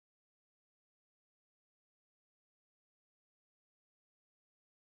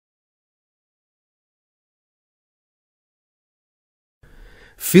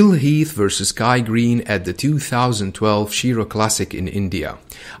Phil Heath vs Greene at the 2012 Sheru Classic in India.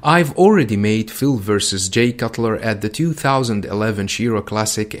 I've already made Phil vs Jay Cutler at the 2011 Sheru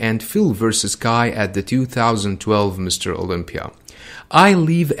Classic and Phil vs at the 2012 Mr. Olympia. I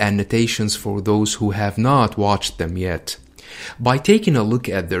leave annotations for those who have not watched them yet. By taking a look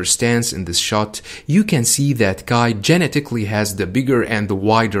at their stance in this shot, you can see that Kai genetically has the bigger and the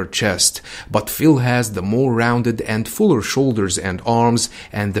wider chest, but Phil has the more rounded and fuller shoulders and arms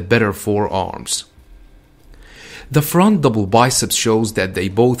and the better forearms. The front double biceps shows that they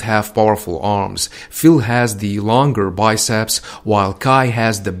both have powerful arms. Phil has the longer biceps, while Kai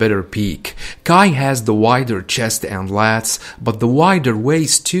has the better peak. Kai has the wider chest and lats, but the wider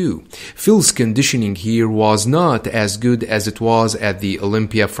waist too. Phil's conditioning here was not as good as it was at the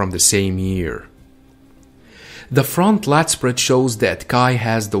Olympia from the same year. The front lat spread shows that Kai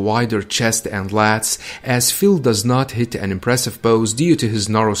has the wider chest and lats, as Phil does not hit an impressive pose due to his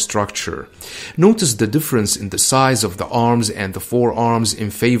narrow structure. Notice the difference in the size of the arms and the forearms in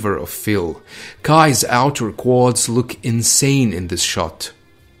favor of Phil. Kai's outer quads look insane in this shot.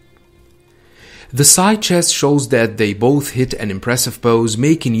 The side chest shows that they both hit an impressive pose,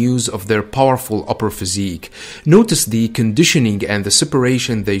 making use of their powerful upper physique. Notice the conditioning and the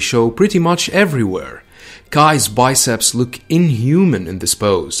separation they show pretty much everywhere. Kai's biceps look inhuman in this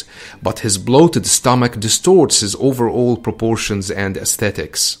pose, but his bloated stomach distorts his overall proportions and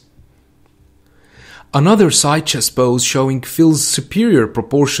aesthetics. Another side chest pose showing Phil's superior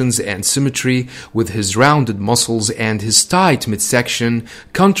proportions and symmetry with his rounded muscles and his tight midsection,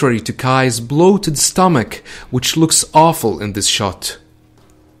 contrary to Kai's bloated stomach, which looks awful in this shot.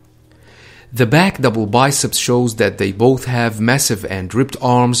 The back double biceps shows that they both have massive and ripped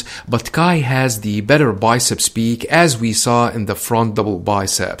arms, but Kai has the better biceps peak as we saw in the front double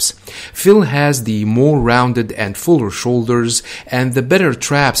biceps. Phil has the more rounded and fuller shoulders and the better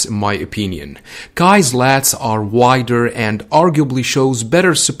traps in my opinion. Kai's lats are wider and arguably shows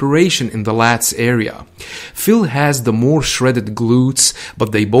better separation in the lats area. Phil has the more shredded glutes,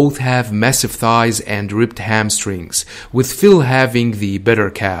 but they both have massive thighs and ripped hamstrings, with Phil having the better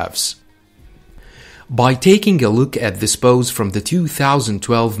calves. By taking a look at this pose from the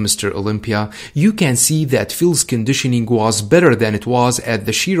 2012 Mr. Olympia, you can see that Phil's conditioning was better than it was at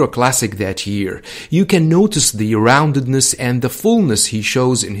the Sheru Classic that year. You can notice the roundedness and the fullness he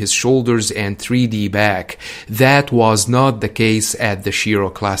shows in his shoulders and 3D back. That was not the case at the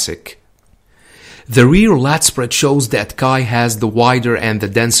Sheru Classic. The rear lat spread shows that Kai has the wider and the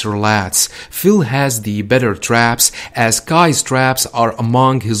denser lats. Phil has the better traps, as Kai's traps are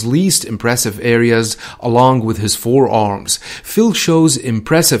among his least impressive areas along with his forearms. Phil shows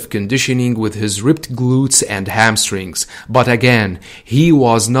impressive conditioning with his ripped glutes and hamstrings, but again, he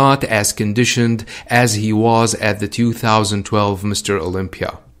was not as conditioned as he was at the 2012 Mr.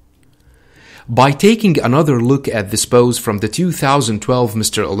 Olympia. By taking another look at this pose from the 2012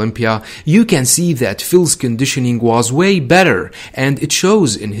 Mr. Olympia, you can see that Phil's conditioning was way better, and it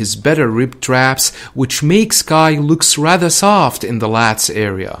shows in his better ripped traps, which makes Kai looks rather soft in the lats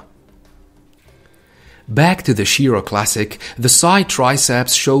area. Back to the Sheru Classic, the side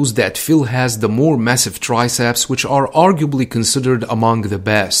triceps shows that Phil has the more massive triceps, which are arguably considered among the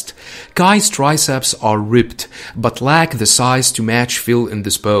best. Kai's triceps are ripped, but lack the size to match Phil in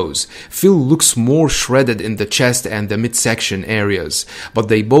this pose. Phil looks more shredded in the chest and the midsection areas, but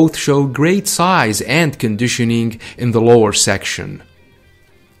they both show great size and conditioning in the lower section.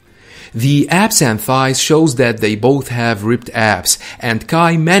 The abs and thighs shows that they both have ripped abs, and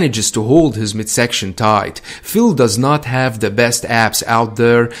Kai manages to hold his midsection tight. Phil does not have the best abs out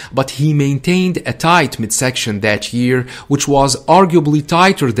there, but he maintained a tight midsection that year, which was arguably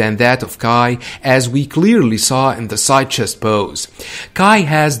tighter than that of Kai, as we clearly saw in the side chest pose. Kai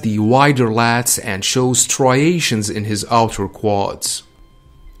has the wider lats and shows striations in his outer quads.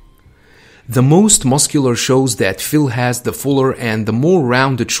 The most muscular shows that Phil has the fuller and the more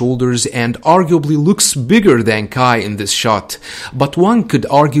rounded shoulders and arguably looks bigger than Kai in this shot, but one could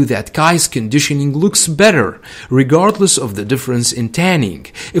argue that Kai's conditioning looks better, regardless of the difference in tanning.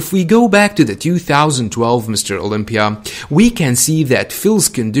 If we go back to the 2012 Mr. Olympia, we can see that Phil's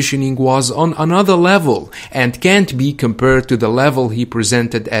conditioning was on another level and can't be compared to the level he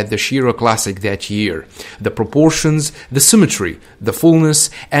presented at the Sheru Classic that year. The proportions, the symmetry, the fullness,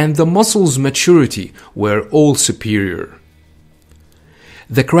 and the muscles maturity were all superior.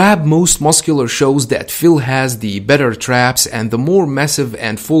 The crab most muscular shows that Phil has the better traps and the more massive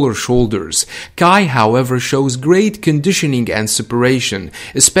and fuller shoulders. Kai, however, shows great conditioning and separation,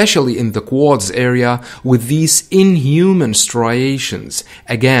 especially in the quads area with these inhuman striations.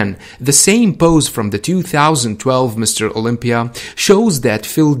 Again, the same pose from the 2012 Mr. Olympia shows that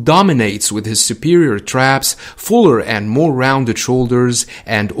Phil dominates with his superior traps, fuller and more rounded shoulders,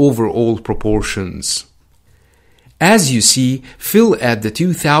 and overall proportions. As you see, Phil at the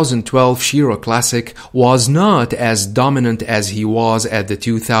 2012 Sheru Classic was not as dominant as he was at the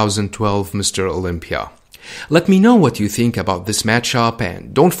 2012 Mr. Olympia. Let me know what you think about this matchup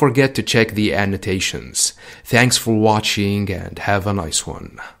and don't forget to check the annotations. Thanks for watching and have a nice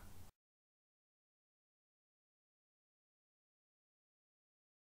one.